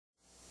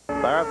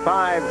There are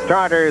 5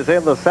 starters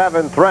in the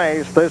 7th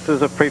race. This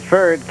is a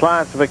preferred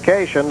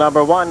classification.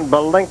 Number 1,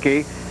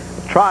 Belinky.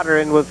 Trotter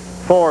in with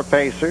 4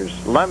 pacers.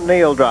 Lem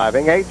Neal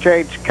driving.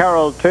 H.H.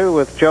 Carroll 2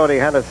 with Jody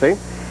Hennessy.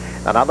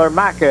 Another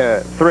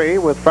Macca 3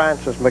 with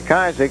Francis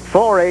McIsaac.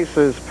 4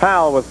 Aces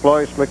Pal with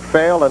Blois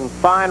McPhail and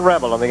Fine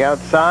Rebel on the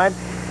outside.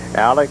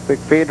 Alec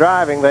McPhee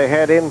driving. They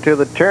head into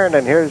the turn,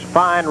 and here's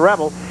Fine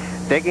Rebel.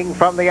 Digging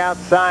from the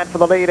outside for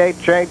the lead.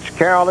 H.H.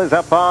 Carroll is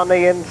up on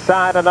the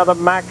inside. Another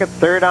Macca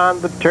third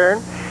on the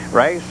turn.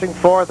 Racing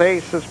fourth,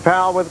 Aces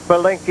Pal with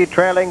Belinky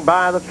trailing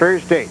by the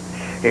first 8.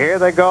 Here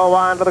they go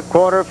on to the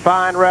quarter.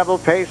 Fine Rebel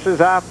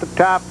paces off the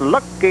top.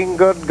 Looking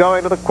good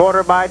going to the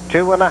quarter by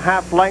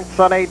 2.5 lengths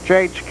on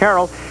H.H.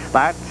 Carroll.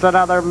 That's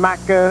another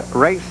Macca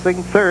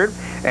racing third.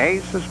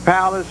 Aces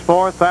Pal is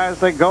fourth as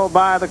they go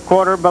by the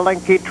quarter.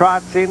 Belinky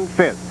trots in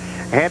fifth.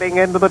 Heading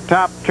into the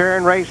top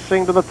turn,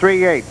 racing to the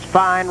 3/8.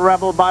 Fine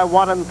Rebel by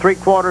 1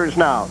 3/4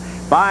 now.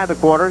 By the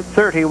quarter,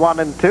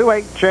 31 2.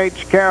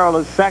 H.H. Carroll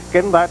is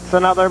second. That's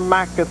another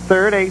Macca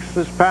third.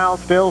 Aces Pal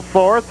still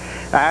fourth.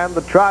 And the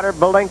trotter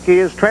Belinky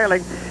is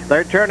trailing.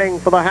 They're turning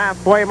for the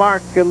halfway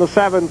mark in the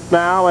 7th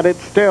now, and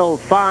it's still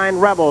Fine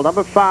Rebel,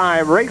 number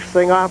 5,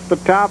 racing off the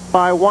top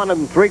by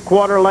 1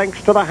 3/4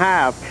 lengths to the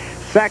half.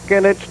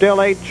 Second, it's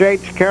still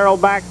H.H. Carroll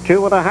back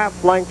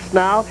 2.5 lengths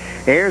now.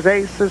 Here's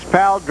Aces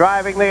Pal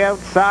driving the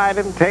outside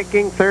and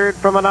taking third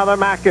from another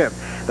Macca.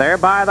 There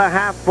by the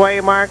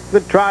halfway mark, the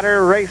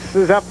trotter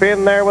races up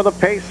in there with the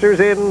pacers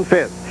in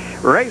fifth.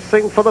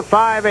 Racing for the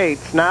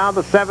 5/8 now.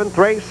 The 7th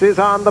race is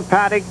on the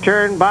paddock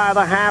turn by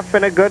the half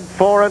in a good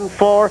 4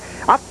 4.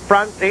 Up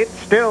front, it's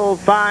still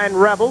Fine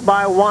Rebel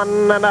by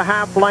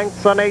 1.5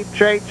 lengths on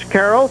H.H.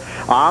 Carroll.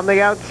 On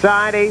the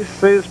outside,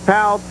 Aces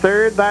Pal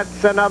third.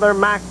 That's another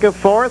Macca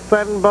fourth,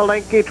 and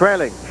Belinky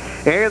trailing.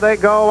 Here they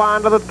go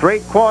on to the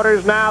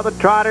 3/4 now. The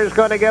trotter's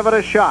going to give it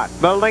a shot.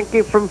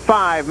 Belinky from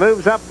 5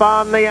 moves up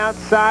on the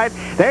outside.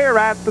 They're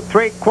at the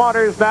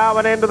 3/4 now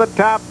and into the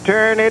top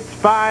turn. It's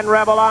Fine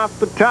Rebel off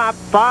the top.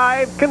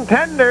 5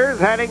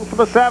 contenders heading for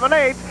the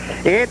 7/8.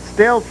 It's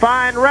still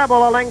Fine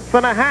Rebel,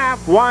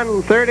 1.5 lengths.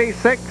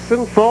 1:36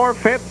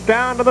 4/5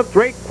 down to the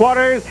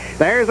 3/4.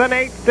 There's an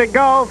 8 to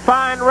go.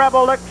 Fine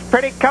Rebel looks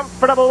pretty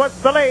comfortable with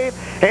the lead.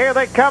 Here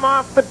they come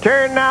off the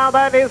turn now.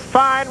 That is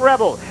Fine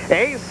Rebel.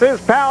 Aces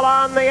Pal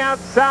on the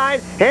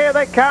outside. Here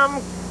they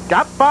come.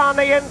 Up on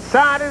the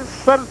inside is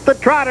the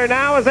trotter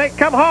now as they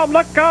come home.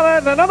 Look, oh,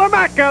 there's another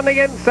Macca on the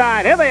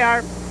inside. Here they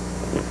are.